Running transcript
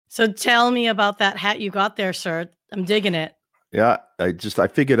So tell me about that hat you got there, sir. I'm digging it. Yeah, I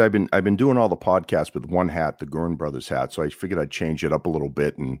figured I've been doing all the podcasts with one hat, the Gurn Brothers hat. So I figured I'd change it up a little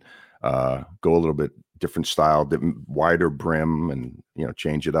bit and go a little bit different style, wider brim, and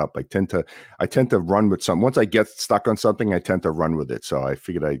change it up. I tend to run with some. Once I get stuck on something, I tend to run with it. So I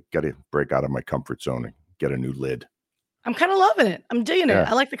figured I got to break out of my comfort zone and get a new lid. I'm kind of loving it. I'm digging it.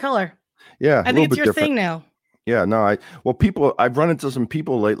 I like the color. Yeah, I think it's your thing now. Yeah, no, I've run into some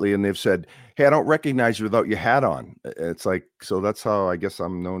people lately and they've said, "Hey, I don't recognize you without your hat on." It's like, so that's how I guess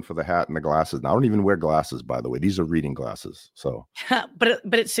I'm known for the hat and the glasses. Now, I don't even wear glasses, by the way. These are reading glasses. So, but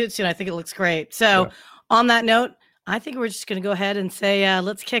it suits you. And I think it looks great. So on that note, I think we're just going to go ahead and say,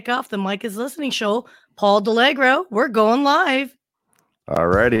 let's kick off the Mike is Listening show. Paul Delegro, we're going live. All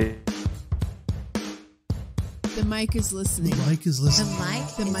righty. The mic is listening. The mic is listening.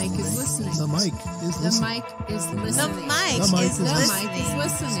 The mic is listening. The mic is listening. The mic is listening. The mic is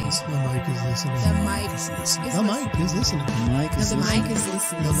listening. The mic is listening. The mic is listening. The mic is listening. The mic is listening. The mic is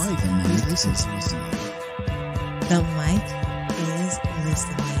listening. The mic is listening. The mic is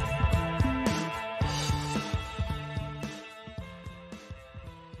listening.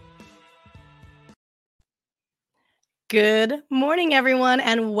 Good morning, everyone,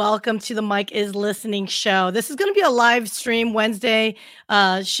 and welcome to the Mike is Listening show. This is going to be a live stream Wednesday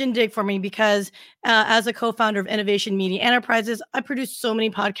shindig for me because as a co-founder of Innovation Media Enterprises, I produce so many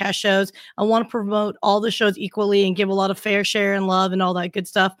podcast shows. I want to promote all the shows equally and give a lot of fair share and love and all that good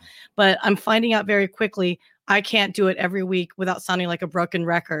stuff. But I'm finding out very quickly I can't do it every week without sounding like a broken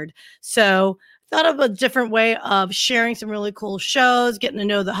record. So thought of a different way of sharing some really cool shows, getting to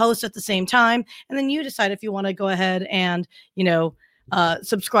know the host at the same time. And then you decide if you want to go ahead and,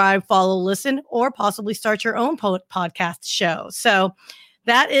 subscribe, follow, listen, or possibly start your own podcast show. So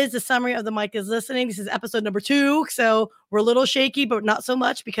that is the summary of the Mike is Listening. This is episode number 2. So we're a little shaky, but not so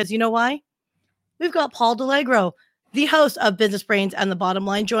much because you know why? We've got Paul Delegro, the host of Business Brains and the Bottom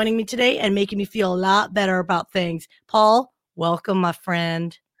Line, joining me today and making me feel a lot better about things. Paul, welcome, my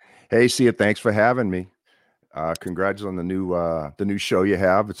friend. Hey, Sia, thanks for having me. Congrats on the new show you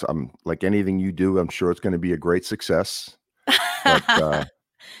have. It's like anything you do, I'm sure it's going to be a great success. But,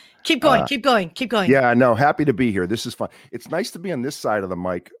 keep going. Yeah, no, happy to be here. This is fun. It's nice to be on this side of the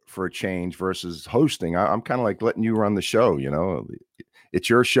mic for a change versus hosting. I'm kind of like letting you run the show. It's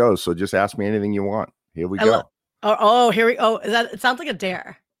your show, so just ask me anything you want. Here we go. Here we go. It sounds like a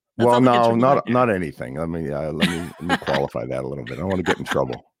dare. Well, no, not anything. Let me qualify that a little bit. I don't want to get in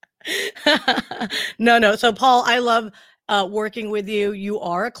trouble. No. So Paul, I love working with you. You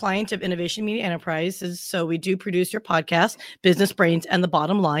are a client of Innovation Media Enterprises. So we do produce your podcast, Business Brains and the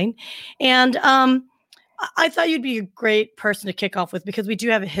Bottom Line. And I thought you'd be a great person to kick off with because we do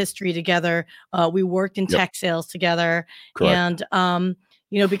have a history together. We worked in tech sales together. Correct. And,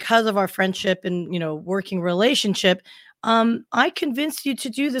 because of our friendship and, working relationship, I convinced you to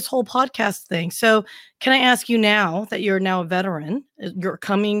do this whole podcast thing. So can I ask you now that you're now a veteran,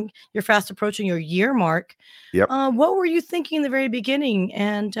 you're fast approaching your year mark. Yep. What were you thinking in the very beginning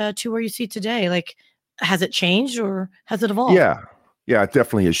and to where you see today? Like, has it changed or has it evolved? Yeah, it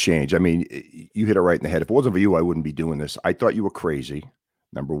definitely has changed. I mean, you hit it right in the head. If it wasn't for you, I wouldn't be doing this. I thought you were crazy,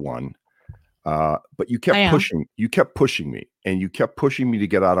 number one. But you kept pushing me and you kept pushing me to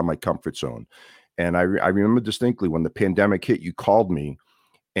get out of my comfort zone. And I remember distinctly when the pandemic hit, you called me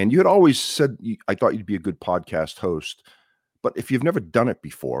and you had always said, I thought you'd be a good podcast host, but if you've never done it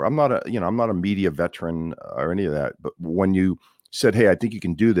before, I'm not a media veteran or any of that. But when you said, hey, I think you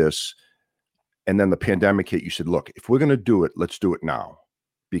can do this. And then the pandemic hit, you said, look, if we're going to do it, let's do it now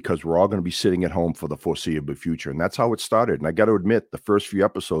because we're all going to be sitting at home for the foreseeable future. And that's how it started. And I got to admit, the first few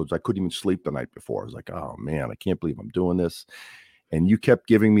episodes, I couldn't even sleep the night before. I was like, oh man, I can't believe I'm doing this. And you kept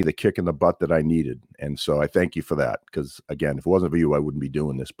giving me the kick in the butt that I needed. And so I thank you for that. Because again, if it wasn't for you, I wouldn't be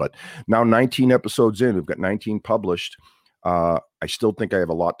doing this. But now 19 episodes in, we've got 19 published. I still think I have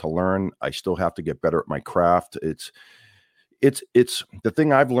a lot to learn. I still have to get better at my craft. It's the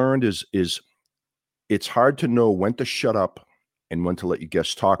thing I've learned is it's hard to know when to shut up and when to let your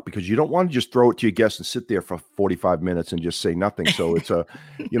guests talk because you don't want to just throw it to your guests and sit there for 45 minutes and just say nothing. So it's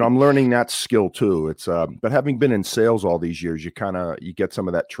I'm learning that skill too. It's but having been in sales all these years, you get some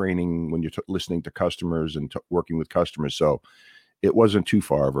of that training when you're listening to customers and working with customers. So it wasn't too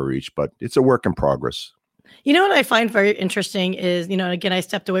far of a reach, but it's a work in progress. You know what I find very interesting is, again, I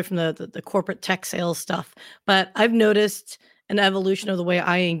stepped away from the corporate tech sales stuff, but I've noticed an evolution of the way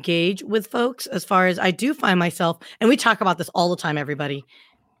I engage with folks as far as I do find myself, and we talk about this all the time, everybody,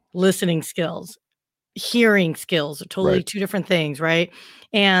 listening skills. hearing skills are totally Right. two different things, right?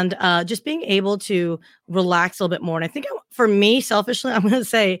 And just being able to relax a little bit more. And I think for me, selfishly, I'm going to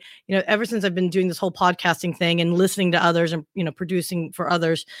say, ever since I've been doing this whole podcasting thing and listening to others and, producing for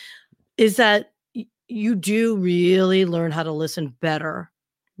others, is that you do really learn how to listen better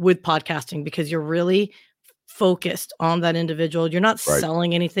with podcasting because you're really focused on that individual. You're not Right.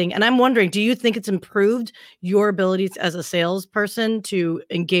 selling anything. And I'm wondering, do you think it's improved your abilities as a salesperson to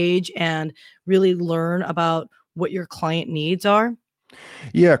engage and really learn about what your client needs are?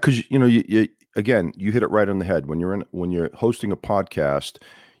 Yeah, because you again, you hit it right on the head. When you're hosting a podcast,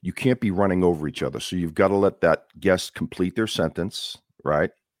 you can't be running over each other. So you've got to let that guest complete their sentence,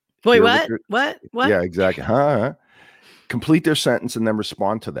 right? Wait, Hear what? you're- What? Yeah, exactly. Huh? Complete their sentence and then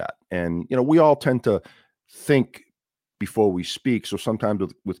respond to that. And we all tend to think before we speak. So sometimes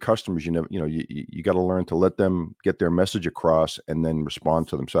with customers, you got to learn to let them get their message across and then respond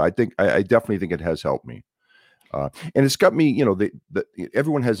to them. So I definitely think it has helped me. And it's got me,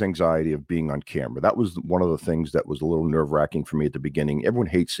 everyone has anxiety of being on camera. That was one of the things that was a little nerve-wracking for me at the beginning. Everyone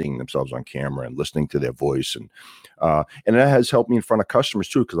hates seeing themselves on camera and listening to their voice. And that has helped me in front of customers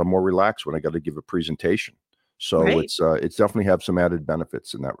too, because I'm more relaxed when I got to give a presentation. So Right. it's definitely have some added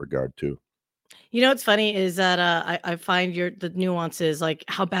benefits in that regard too. What's funny is that I find the nuances, like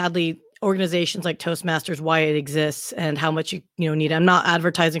how badly organizations like Toastmasters, why it exists and how much you need. I'm not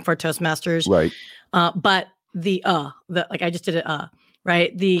advertising for Toastmasters, Right. But like I just did it,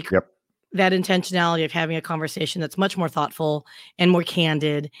 right? Yep. That intentionality of having a conversation that's much more thoughtful and more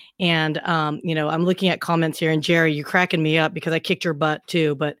candid. And, I'm looking at comments here, and Jerry, you're cracking me up because I kicked your butt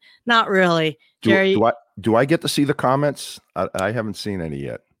too, but not really. Jerry, Do I get to see the comments? I haven't seen any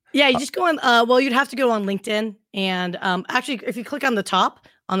yet. yeah, you just go on. Well, you'd have to go on LinkedIn, and actually, if you click on the top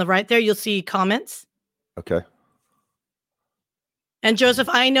on the right there, you'll see comments. Okay. And Joseph,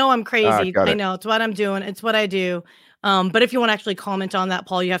 I know I'm crazy. got I it. know it's what I'm doing. It's what I do. But if you want to actually comment on that,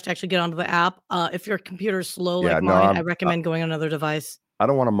 Paul, you have to actually get onto the app. If your computer's slow Yeah, like no, mine, I recommend going on another device. I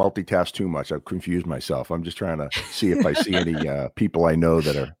don't want to multitask too much. I've confused myself. I'm just trying to see if I see any people I know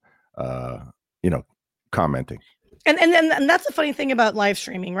that are, commenting. And that's the funny thing about live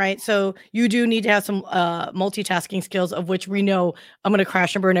streaming, right? So you do need to have some multitasking skills, of which we know I'm going to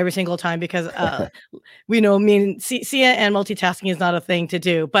crash and burn every single time because we know, Sia and multitasking is not a thing to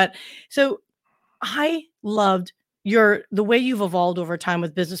do. But so I loved the way you've evolved over time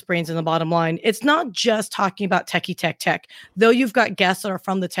with Business Brains and the Bottom Line. It's not just talking about techie tech, though you've got guests that are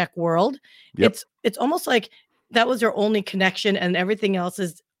from the tech world. Yep. It's almost like that was your only connection and everything else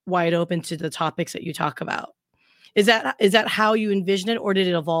is wide open to the topics that you talk about. Is that how you envision it, or did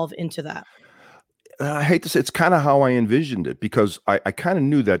it evolve into that? I hate to say it's kind of how I envisioned it, because I kind of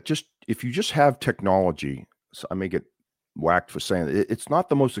knew that if you just have technology, so I may get whacked for saying it's not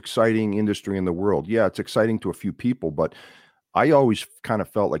the most exciting industry in the world. Yeah, it's exciting to a few people, but I always kind of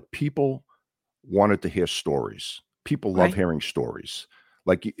felt like people wanted to hear stories. People love Right. hearing stories.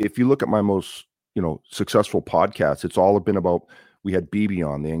 Like if you look at my most, successful podcasts, it's all been about, we had BB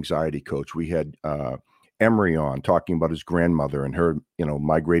on, the anxiety coach. We had Emery on talking about his grandmother and her,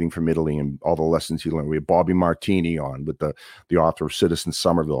 migrating from Italy and all the lessons he learned. We had Bobby Martini on with the author of Citizen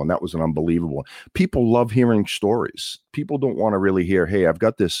Somerville, and that was an unbelievable. People love hearing stories. People don't want to really hear, hey, I've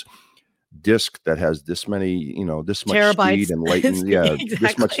got this disk that has this many, this much Terabytes. speed and latency, yeah,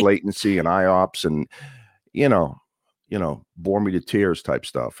 this much Exactly. latency and IOPS and bore me to tears type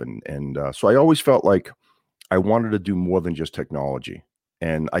stuff. And so I always felt like I wanted to do more than just technology.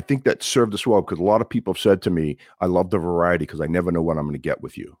 And I think that served us well, because a lot of people have said to me, I love the variety because I never know what I'm going to get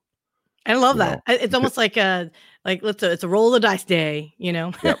with you. I love You that. It's almost like it's a roll of the dice day,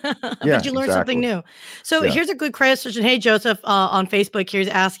 Yep. but Yeah, you learn exactly. something new. So Yeah. here's a good question. Hey, Joseph, on Facebook, here's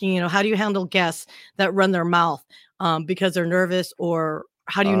asking, how do you handle guests that run their mouth because they're nervous, or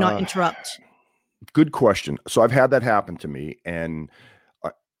how do you not interrupt? Good question. So I've had that happen to me, and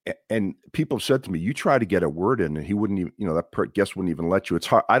people have said to me, you try to get a word in and he wouldn't even, that guest wouldn't even let you. It's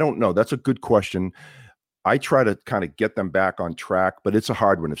hard. I don't know. That's a good question. I try to kind of get them back on track, but it's a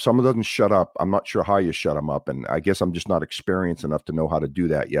hard one. If someone doesn't shut up, I'm not sure how you shut them up. And I guess I'm just not experienced enough to know how to do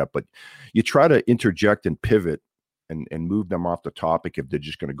that yet, but you try to interject and pivot and move them off the topic if they're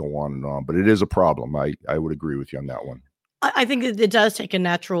just going to go on and on. But it is a problem. I would agree with you on that one. I think it does take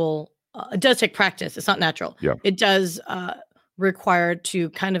it does take practice. It's not natural. Yeah. It does require to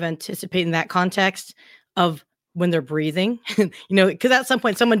kind of anticipate in that context of when they're breathing, because at some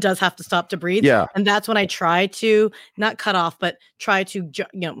point someone does have to stop to breathe. Yeah. And that's when I try to not cut off, but try to,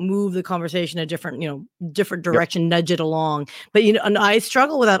 move the conversation a different direction, nudge it along. But, and I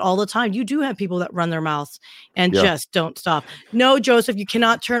struggle with that all the time. You do have people that run their mouths and just don't stop. No, Joseph, you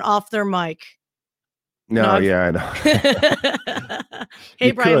cannot turn off their mic. No, yeah, I know. Hey,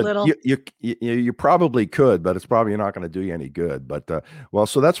 You Brian could. Little. You probably could, but it's probably not going to do you any good. But well,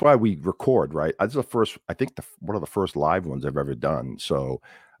 so that's why we record, right? That's the first, I think, one of the first live ones I've ever done. So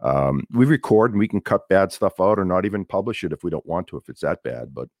we record and we can cut bad stuff out or not even publish it if we don't want to, if it's that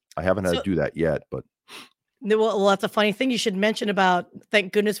bad. But I haven't had to do that yet. But well, that's a funny thing you should mention about.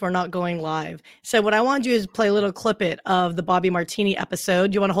 Thank goodness we're not going live. So what I want to do is play a little clip of the Bobby Martini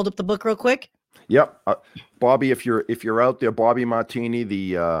episode. Do you want to hold up the book real quick? Yep, Bobby, if you're out there, Bobby Martini,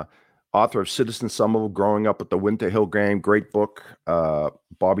 the author of Citizen Somerville, Growing Up at the Winter Hill Game, great book.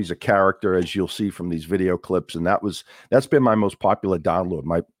 Bobby's a character, as you'll see from these video clips, and that's been my most popular download.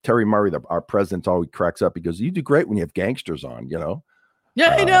 My Terry Murray, our president, always cracks up because you do great when you have gangsters on, you know.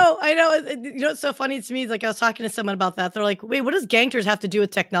 Yeah, I know. You know, it's so funny to me. It's like I was talking to someone about that. They're like, "Wait, what does gangsters have to do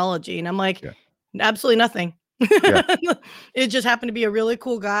with technology?" And I'm like, absolutely nothing. Yeah. It just happened to be a really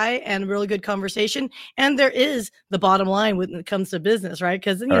cool guy and a really good conversation. And there is the bottom line when it comes to business, right?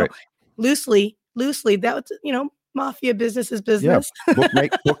 Because, you know, loosely, that, you know, mafia business is business. Yeah.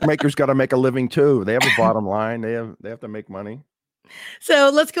 Bookmakers got to make a living too. They have a bottom line. They have to make money. So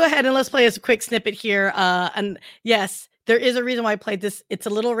let's go ahead and let's play a quick snippet here. And yes, there is a reason why I played this. It's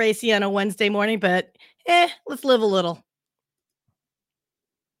a little racy on a Wednesday morning, but let's live a little.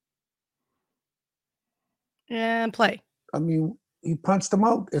 And play. I mean, he punched him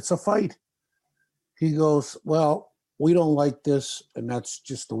out. It's a fight. He goes, well, we don't like this, and that's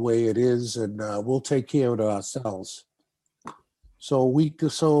just the way it is, and we'll take care of it ourselves. So a week or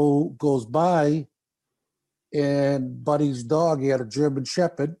so goes by, and Buddy's dog, he had a German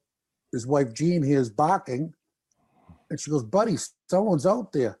Shepherd. His wife, Jean, hears barking, and she goes, Buddy, someone's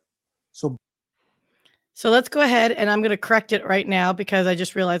out there. So let's go ahead, and I'm going to correct it right now because I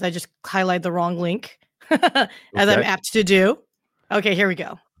just realized I just highlighted the wrong link. As I'm apt to do. Okay, here we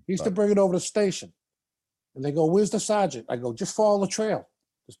go. He used to bring it over to the station. And they go, where's the sergeant? I go, just follow the trail.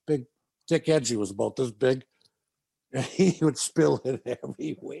 This big Dick Edgy was about this big. And he would spill it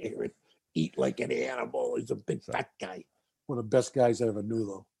everywhere and eat like an animal. He's a big fat guy. One of the best guys I ever knew,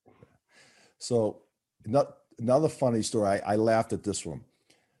 though. So another funny story. I laughed at this one.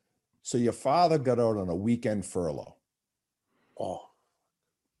 So your father got out on a weekend furlough. Oh.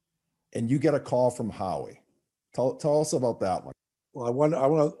 And you get a call from Howie. Tell us about that one.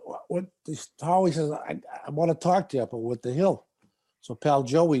 Well, Howie says, I want to talk to you up with the Hill. So pal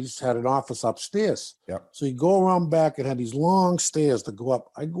Joey's had an office upstairs. Yep. So you go around back and had these long stairs to go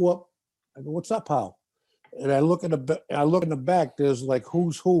up. I go up. I go, what's up, Hal? And I look in the back. There's like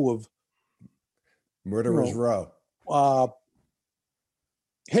who's who of Murderers Row.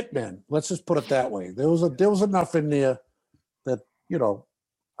 Hitmen. Let's just put it that way. There was enough in there that, you know,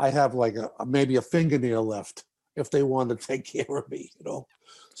 I have like maybe a fingernail left if they wanted to take care of me, you know.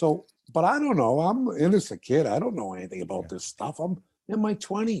 So, but I don't know. I'm an innocent kid. I don't know anything about this stuff. I'm in my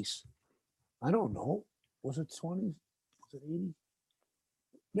 20s. I don't know. Was it 20s? Was it 80s?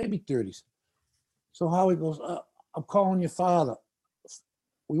 Maybe 30s. So Howie goes, I'm calling your father.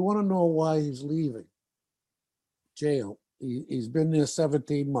 We want to know why he's leaving jail. He's been there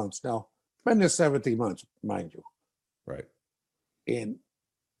 17 months. Now, been there 17 months, mind you. Right. And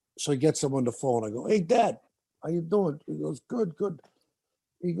so he gets him on the phone. I go, hey, Dad, how you doing? He goes, good.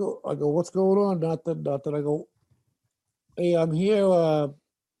 I go, what's going on? Nothing. I go, hey, I'm here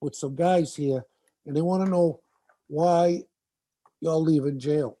with some guys here, and they want to know why y'all leaving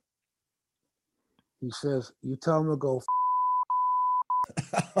jail. He says, you tell them to go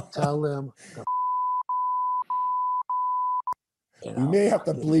tell them to You may have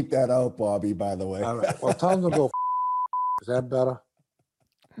to bleep that out, Bobby, by the way. All right. Well, tell him to go Is that better?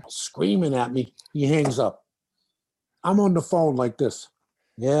 Screaming at me. He hangs up. I'm on the phone like this.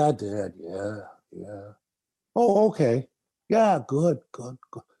 Yeah, Dad. Yeah. Oh, okay. Yeah, good.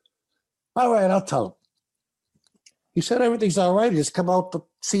 All right, I'll tell him. He said everything's all right. He's come out to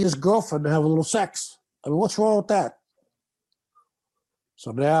see his girlfriend and have a little sex. I mean, what's wrong with that?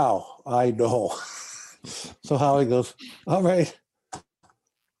 So now I know. So Howie goes, all right.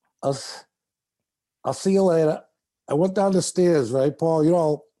 I'll see you later. I went down the stairs, right, Paul? You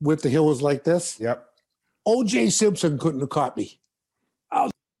know, Winter Hill was like this. Yep. O.J. Simpson couldn't have caught me.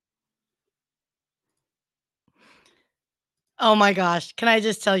 Oh my gosh. Can I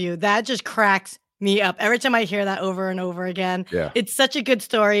just tell you, that just cracks me up. Every time I hear that over and over again, it's such a good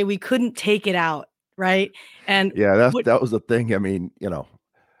story. We couldn't take it out, right? And that was the thing. I mean, you know,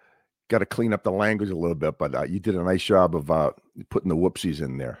 got to clean up the language a little bit, but you did a nice job of putting the whoopsies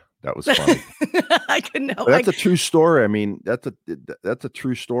in there. That was funny. I couldn't know. That's a true story. I mean, that's a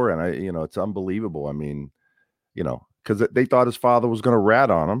true story, and it's unbelievable. I mean, because they thought his father was going to rat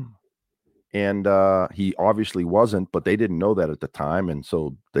on him, and he obviously wasn't, but they didn't know that at the time, and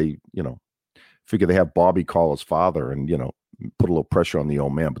so they, figure they have Bobby call his father and, put a little pressure on the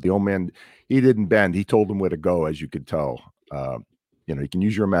old man. But the old man, he didn't bend. He told him where to go, as you could tell. You can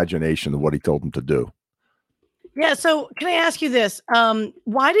use your imagination of what he told him to do. Yeah. So can I ask you this?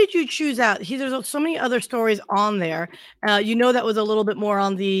 Why did you choose out? There's so many other stories on there. That was a little bit more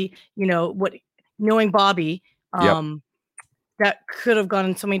on the, knowing Bobby. That could have gone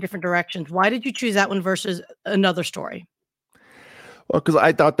in so many different directions. Why did you choose that one versus another story? Well, because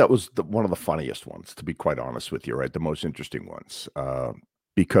I thought that was one of the funniest ones, to be quite honest with you, right? The most interesting ones,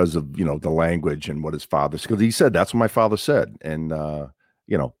 because of, the language and what his father said. Because he said, that's what my father said. And,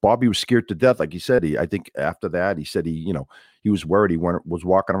 Bobby was scared to death. Like he said, I think after that, he said he was worried. He was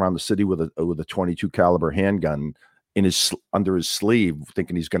walking around the city with a 22 caliber handgun under his sleeve,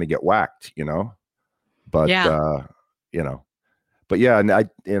 thinking he's going to get whacked, But, But yeah,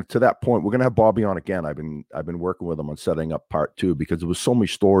 and to that point, we're gonna have Bobby on again. I've been working with him on setting up part 2 because there was so many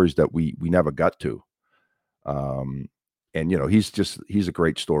stories that we never got to. And he's a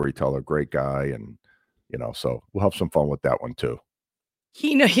great storyteller, great guy, and so we'll have some fun with that one too.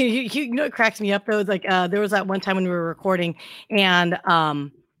 It cracks me up though. It's like there was that one time when we were recording, and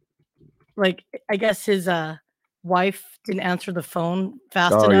I guess his wife didn't answer the phone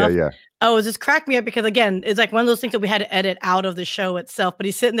fast enough. Yeah. Oh, it just cracked me up because, again, it's like one of those things that we had to edit out of the show itself. But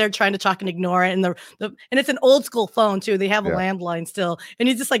he's sitting there trying to talk and ignore it, and and it's an old school phone too. They have a landline still, and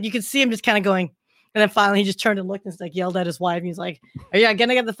he's just like, you can see him just kind of going. And then finally, he just turned and looked and yelled at his wife. And he's like, "Are you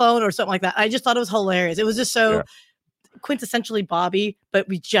gonna get the phone?" or something like that. I just thought it was hilarious. It was just so quintessentially Bobby, but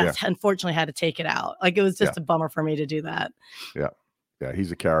we just unfortunately had to take it out. Like, it was just a bummer for me to do that. Yeah,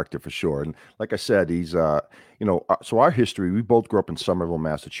 he's a character for sure. And like I said, he's, so our history, we both grew up in Somerville,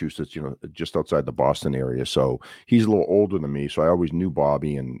 Massachusetts, just outside the Boston area. So he's a little older than me. So I always knew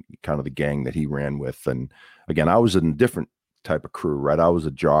Bobby and kind of the gang that he ran with. And again, I was in a different type of crew, right? I was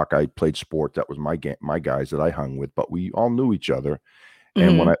a jock. I played sport. That was my guys that I hung with, but we all knew each other.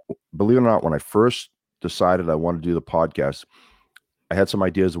 And believe it or not, when I first decided I wanted to do the podcast, I had some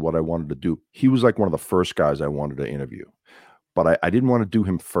ideas of what I wanted to do. He was like one of the first guys I wanted to interview. But I didn't want to do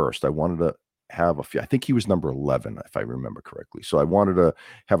him first. I wanted to have a few. I think he was number 11, if I remember correctly. So I wanted to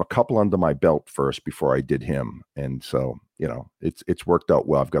have a couple under my belt first before I did him. And so, it's worked out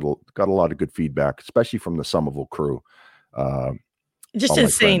well. I've got a lot of good feedback, especially from the Somerville crew. Just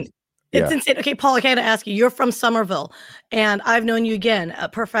insane. It's insane. Okay, Paul, I got to ask you, you're from Somerville, and I've known you again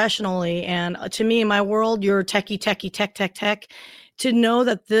professionally. And to me, in my world, you're tech. To know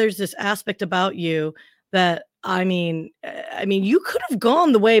that there's this aspect about you that, I mean, you could have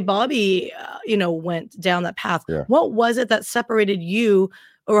gone the way Bobby, went down that path. Yeah. What was it that separated you,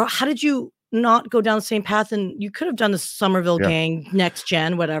 or how did you not go down the same path? And you could have done the Somerville gang, Next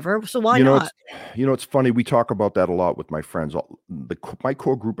Gen, whatever. So why not? It's funny. We talk about that a lot with my friends. My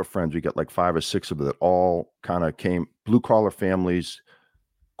core group of friends, we got like 5 or 6 of them that all kind of came blue collar families,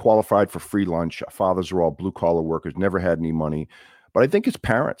 qualified for free lunch. Fathers are all blue collar workers, never had any money. But I think it's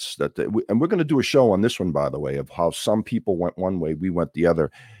parents and we're going to do a show on this one, by the way, of how some people went one way, we went the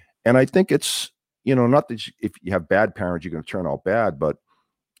other. And I think it's, not that if you have bad parents, you're going to turn out bad, but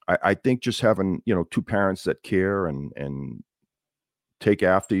I think just having, 2 parents that care and take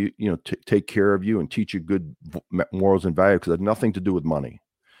after you, take care of you and teach you good morals and values, because it had nothing to do with money.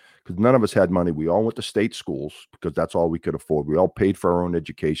 Because none of us had money. We all went to state schools because that's all we could afford. We all paid for our own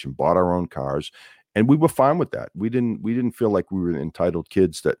education, bought our own cars. And we were fine with that. We didn't feel like we were entitled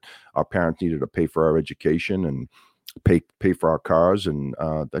kids that our parents needed to pay for our education and pay for our cars. And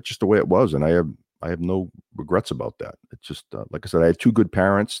that's just the way it was. And I have no regrets about that. It's just like I said, I had 2 good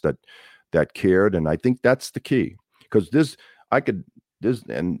parents that cared, and I think that's the key. Because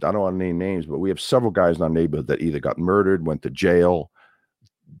and I don't want to name names, but we have several guys in our neighborhood that either got murdered, went to jail,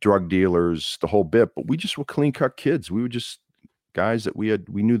 drug dealers, the whole bit. But we just were clean cut kids. We were just guys that we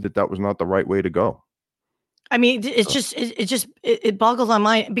knew that was not the right way to go. I mean, it boggles my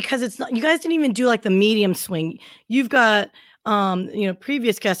mind, because it's not, you guys didn't even do like the medium swing. You've got,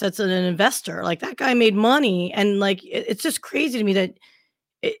 previous guest that's an investor, like that guy made money. And like, it's just crazy to me that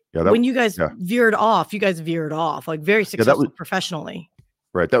when you guys veered off, like very successful professionally.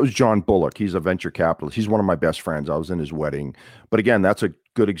 Right. That was John Bullock. He's a venture capitalist. He's one of my best friends. I was in his wedding. But again, that's a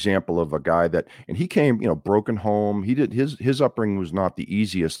good example of a guy and he came, broken home. He did his upbringing was not the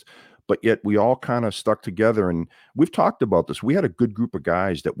easiest, but yet we all kind of stuck together. And we've talked about this. We had a good group of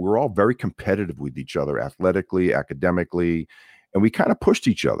guys that were all very competitive with each other, athletically, academically, and we kind of pushed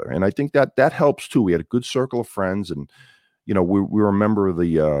each other. And I think that helps too. We had a good circle of friends, and you know, we were a member of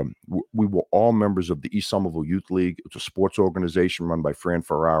we were all members of the East Somerville Youth League. It's a sports organization run by Fran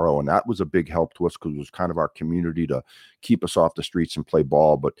Ferraro, and that was a big help to us because it was kind of our community to keep us off the streets and play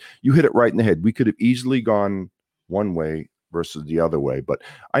ball. But you hit it right in the head. We could have easily gone one way versus the other way. But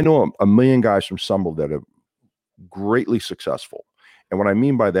I know a million guys from Somerville that are greatly successful. And what I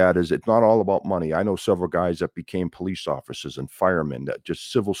mean by that is it's not all about money. I know several guys that became police officers and firemen, that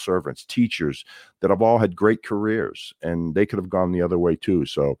just civil servants, teachers that have all had great careers, and they could have gone the other way too.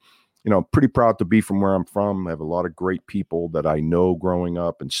 So, you know, I'm pretty proud to be from where I'm from. I have a lot of great people that I know growing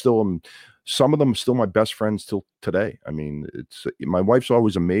up, and still some of them are still my best friends till today. I mean, my wife's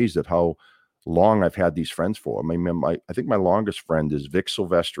always amazed at how long I've had these friends for. I mean, I think my longest friend is Vic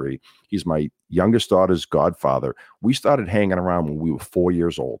Silvestri. He's my youngest daughter's godfather. We started hanging around when we were 4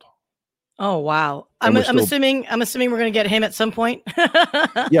 years old. Oh, wow. I'm assuming we're going to get him at some point.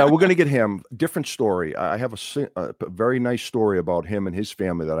 Yeah, we're going to get him. Different story. I have a very nice story about him and his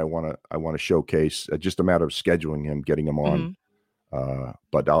family that I want to showcase. Just a matter of scheduling him, getting him on.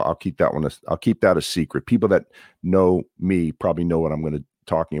 But I'll keep that one. I'll keep that a secret. People that know me probably know what I'm going to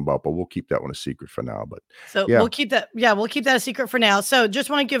talking about, but we'll keep that one a secret for now. But so we'll keep that a secret for now. So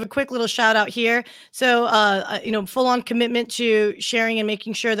just want to give a quick little shout out here. So you know, full on commitment to sharing and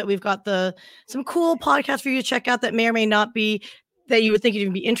making sure that we've got some cool podcasts for you to check out that may or may not be that you would think you'd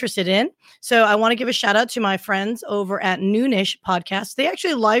even be interested in. So I want to give a shout out to my friends over at Noonish Podcast. They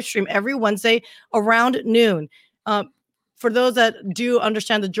actually live stream every Wednesday around noon. For those that do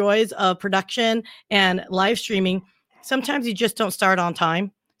understand the joys of production and live streaming, sometimes you just don't start on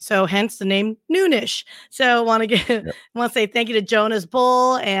time. So hence the name Noonish. So want to say thank you to Jonas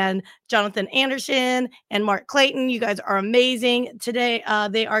Bull and Jonathan Anderson and Mark Clayton. You guys are amazing. Today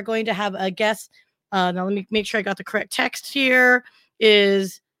they are going to have a guest. Now let me make sure I got the correct text here.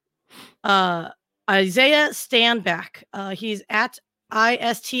 Is Isaiah Standback. He's at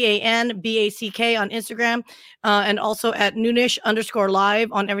ISTANBACK on Instagram, and also at Noonish_live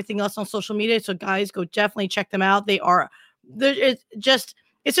on everything else on social media. So guys, go definitely check them out. It's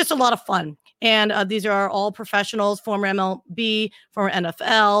just a lot of fun. And these are all professionals, former MLB, former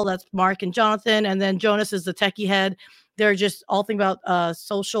NFL. That's Mark and Jonathan. And then Jonas is the techie head. They're just all thinking about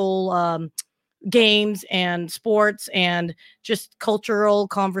social games and sports and just cultural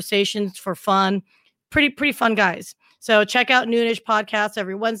conversations for fun. Pretty fun guys. So check out Noonish Podcasts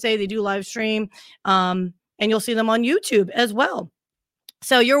every Wednesday. They do live stream, and you'll see them on YouTube as well.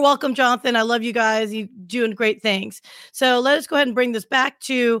 So you're welcome, Jonathan. I love you guys. You're doing great things. So let us go ahead and bring this back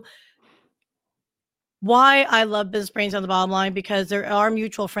to why I love Business Brains on the Bottom Line, because there are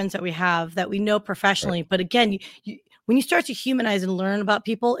mutual friends that we have that we know professionally. Right. But again, when you start to humanize and learn about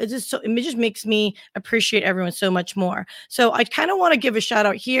people, it just makes me appreciate everyone so much more. So I kind of want to give a shout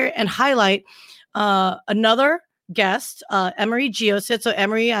out here and highlight another guest, Emery Geosid. So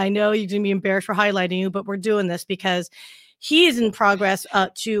Emery, I know you're going to be embarrassed for highlighting you, but we're doing this because he is in progress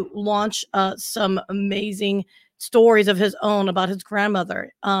to launch some amazing stories of his own about his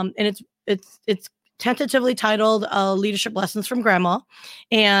grandmother. And it's tentatively titled Leadership Lessons from Grandma.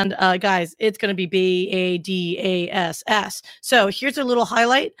 And guys, it's going to be BADASS. So here's a little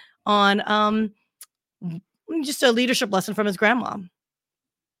highlight on just a leadership lesson from his grandma.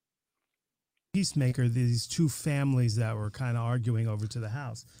 Peacemaker, these two families that were kind of arguing over to the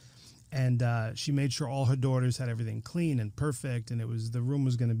house, and she made sure all her daughters had everything clean and perfect, and the room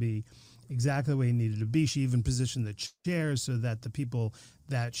was going to be exactly the way it needed to be. She even positioned the chairs so that the people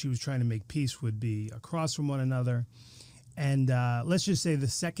that she was trying to make peace would be across from one another. And let's just say the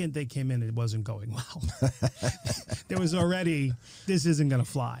second they came in, it wasn't going well. There was already, this isn't going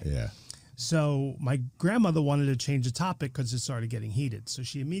to fly. Yeah. So my grandmother wanted to change the topic because it started getting heated. So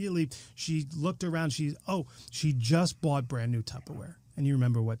she looked around. She just bought brand new Tupperware. And you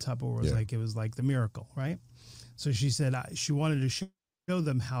remember what Tupperware was like. It was like the miracle, right? So she said she wanted to show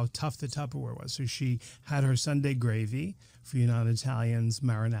them how tough the Tupperware was. So she had her Sunday gravy, for you non-Italians,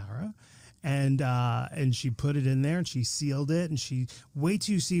 marinara. And she put it in there and she sealed it and she wait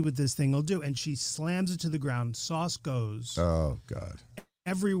till you see what this thing will do. And she slams it to the ground. Sauce goes. Oh, God.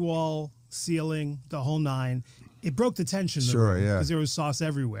 Every wall, ceiling, the whole nine. It broke the tension. Sure, yeah. Because there was sauce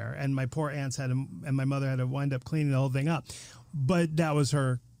everywhere. And my poor aunts and my mother had to wind up cleaning the whole thing up. But that was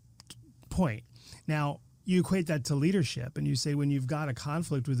her point. Now, you equate that to leadership and you say when you've got a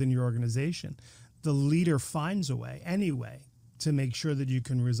conflict within your organization, the leader finds a way anyway to make sure that you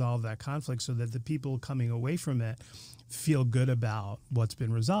can resolve that conflict so that the people coming away from it feel good about what's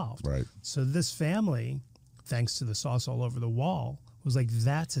been resolved. Right. So this family, thanks to the sauce all over the wall, was like,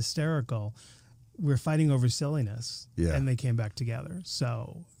 that's hysterical. We're fighting over silliness. Yeah. And they came back together.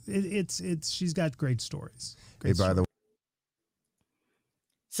 So it's she's got great stories. Hey, by the way,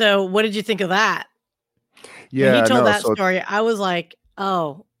 So what did you think of that? Yeah, when he told no, that so story, I was like,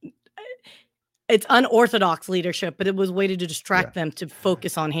 oh, it's unorthodox leadership, but it was a way to distract them to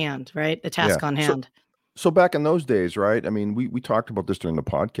focus on hand, right? The task on So hand. so back in those days, right? I mean, we talked about this during the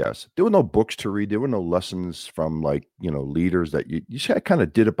podcast. There were no books to read. There were no lessons from like, leaders that you just kind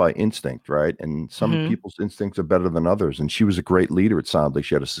of did it by instinct, right? And some Mhm. people's instincts are better than others. And she was a great leader. It sounded like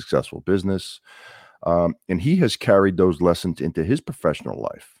she had a successful business. And he has carried those lessons into his professional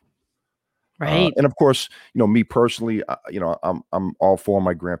life. Right. And of course, me personally, I'm all for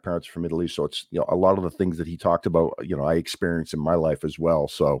my grandparents from Italy. So it's, a lot of the things that he talked about, I experienced in my life as well.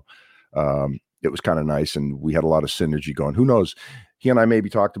 So it was kind of nice. And we had a lot of synergy going. Who knows? He and I maybe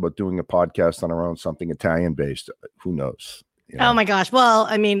talked about doing a podcast on our own, something Italian based. Who knows? Oh my gosh. Well,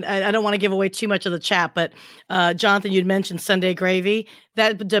 I mean, I don't want to give away too much of the chat, but Jonathan, you'd mentioned Sunday gravy,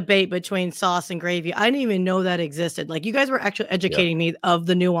 that debate between sauce and gravy. I didn't even know that existed. Like you guys were actually educating me of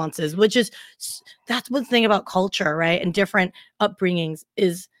the nuances, which is, that's one thing about culture, right? And different upbringings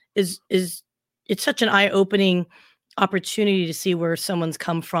is it's such an eye-opening opportunity to see where someone's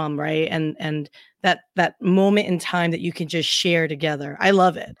come from, right? And that moment in time that you can just share together. I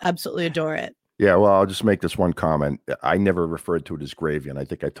love it. Absolutely adore it. Yeah, well, I'll just make this one comment. I never referred to it as gravy, and I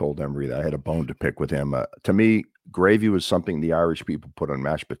think I told Emery that I had a bone to pick with him. To me, gravy was something the Irish people put on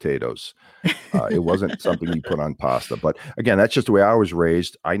mashed potatoes. It wasn't something you put on pasta. But again, that's just the way I was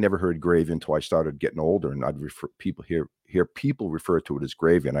raised. I never heard gravy until I started getting older, and I'd hear people refer to it as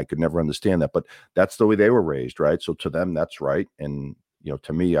gravy, and I could never understand that. But that's the way they were raised, right? So to them, that's right. And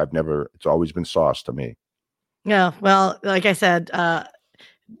to me, it's always been sauce to me. Yeah, well, like I said,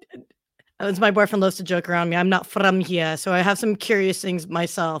 as my boyfriend loves to joke around me, I'm not from here, so I have some curious things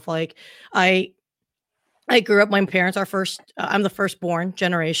myself. Like I grew up. My parents are I'm the firstborn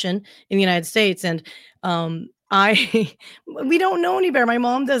generation in the United States, and we don't know any better. My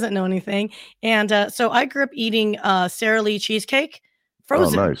mom doesn't know anything, and so I grew up eating Sara Lee cheesecake,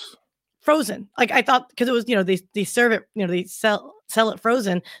 frozen. Oh, nice. Frozen. Like I thought, because it was, they serve it, they sell it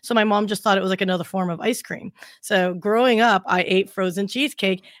frozen. So my mom just thought it was like another form of ice cream. So growing up, I ate frozen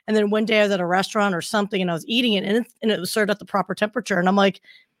cheesecake. And then one day I was at a restaurant or something and I was eating it and it was served at the proper temperature. And I'm like,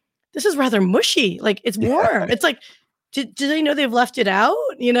 this is rather mushy. Like it's warm. It's like, do they know they've left it out?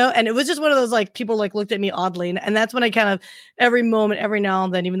 And it was just one of those, like, people like looked at me oddly. And that's when I kind of, every now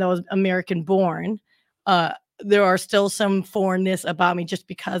and then, even though I was American born, there are still some foreignness about me just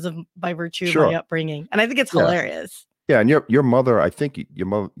because of by virtue of my upbringing. And I think it's hilarious. Yeah. And your mother, I think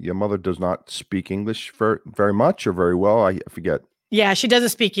your mother does not speak English very much or very well. I forget. Yeah, she doesn't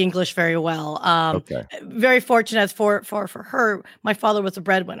speak English very well. Okay. Very fortunate for her. My father was a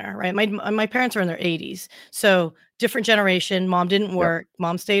breadwinner, right? My parents are in their 80s. So different generation. Mom didn't work. Yep.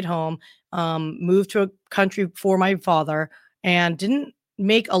 Mom stayed home, moved to a country for my father and didn't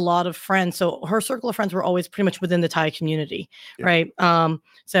make a lot of friends. So her circle of friends were always pretty much within the Thai community. Yeah. Right.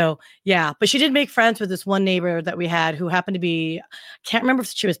 So yeah, but she did make friends with this one neighbor that we had who happened to be, can't remember if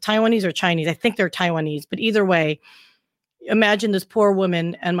she was Taiwanese or Chinese. I think they're Taiwanese, but either way, imagine this poor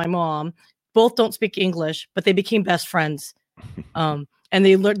woman and my mom both don't speak English, but they became best friends. And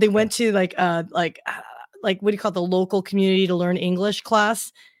they went to like what do you call it, the local community to learn English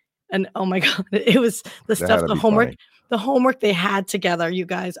class. And oh my God, it was the stuff, the homework they had together, you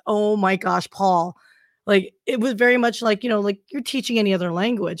guys. Oh my gosh, Paul. Like it was very much like, like you're teaching any other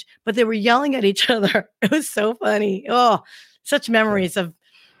language, but they were yelling at each other. It was so funny. Oh, such memories of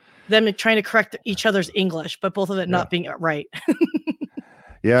them trying to correct each other's English, but both of it not being right.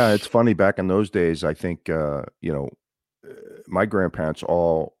 Yeah, it's funny. Back in those days, I think, my grandparents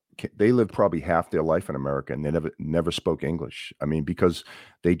they lived probably half their life in America and they never spoke English. I mean, because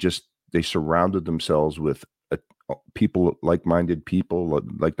they surrounded themselves with people, like-minded people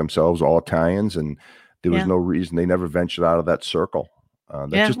like themselves, all Italians, and there was no reason. They never ventured out of that circle.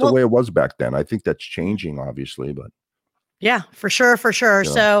 That's just the way it was back then. I think that's changing, obviously, but yeah, for sure. Yeah.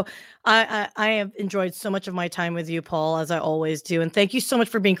 So I have enjoyed so much of my time with you, Paul, as I always do, and thank you so much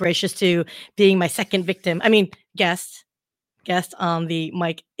for being gracious to being my second guest on the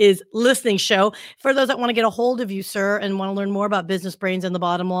Mike is Listening show. For those that want to get a hold of you, sir, and want to learn more about Business Brains and the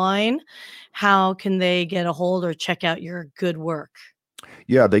Bottom Line, how can they get a hold or check out your good work?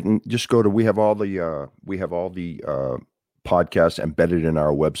 Yeah, they can just go to, we have all the podcasts embedded in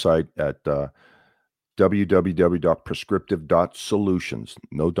our website at www.prescriptive.solutions.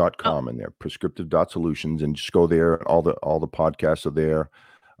 No .com in there. Prescriptive.solutions, and just go there. All the podcasts are there.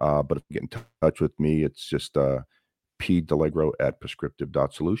 But if you get in touch with me, it's just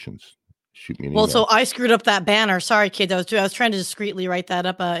pdelegro@prescriptive.solutions. Shoot me an email. So I screwed up that banner. Sorry, kids. I was trying to discreetly write that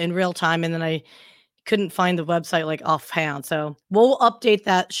up in real time, and then I couldn't find the website like offhand. So we'll update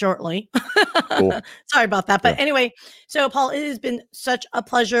that shortly. Cool. Sorry about that. But anyway, so Paul, it has been such a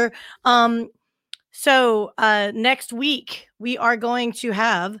pleasure. So next week we are going to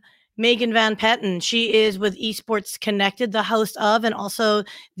have Megan Van Petten. She is with Esports Connected, the host of, and also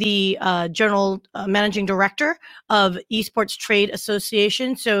the general managing director of Esports Trade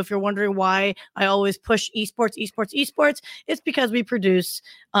Association. So if you're wondering why I always push esports, it's because we produce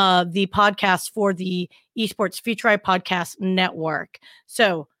the podcast for the Esports Future Eye Podcast Network.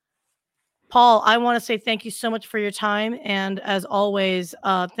 So Paul, I want to say thank you so much for your time. And as always,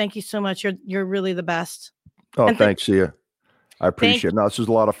 thank you so much. You're really the best. Oh, and thanks, Sia. I appreciate it. No, this was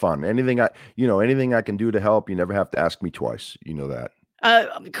a lot of fun. Anything I can do to help, you never have to ask me twice. You know that.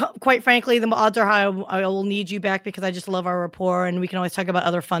 Quite frankly, the odds are high I will need you back because I just love our rapport, and we can always talk about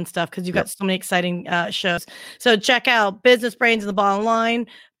other fun stuff because you've got so many exciting shows. So check out Business Brains and the Bottom Line.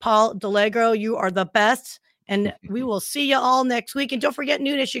 Paul Delegro, you are the best. And we will see you all next week. And don't forget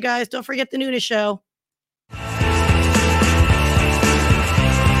Noonish, you guys. Don't forget the Noonish show.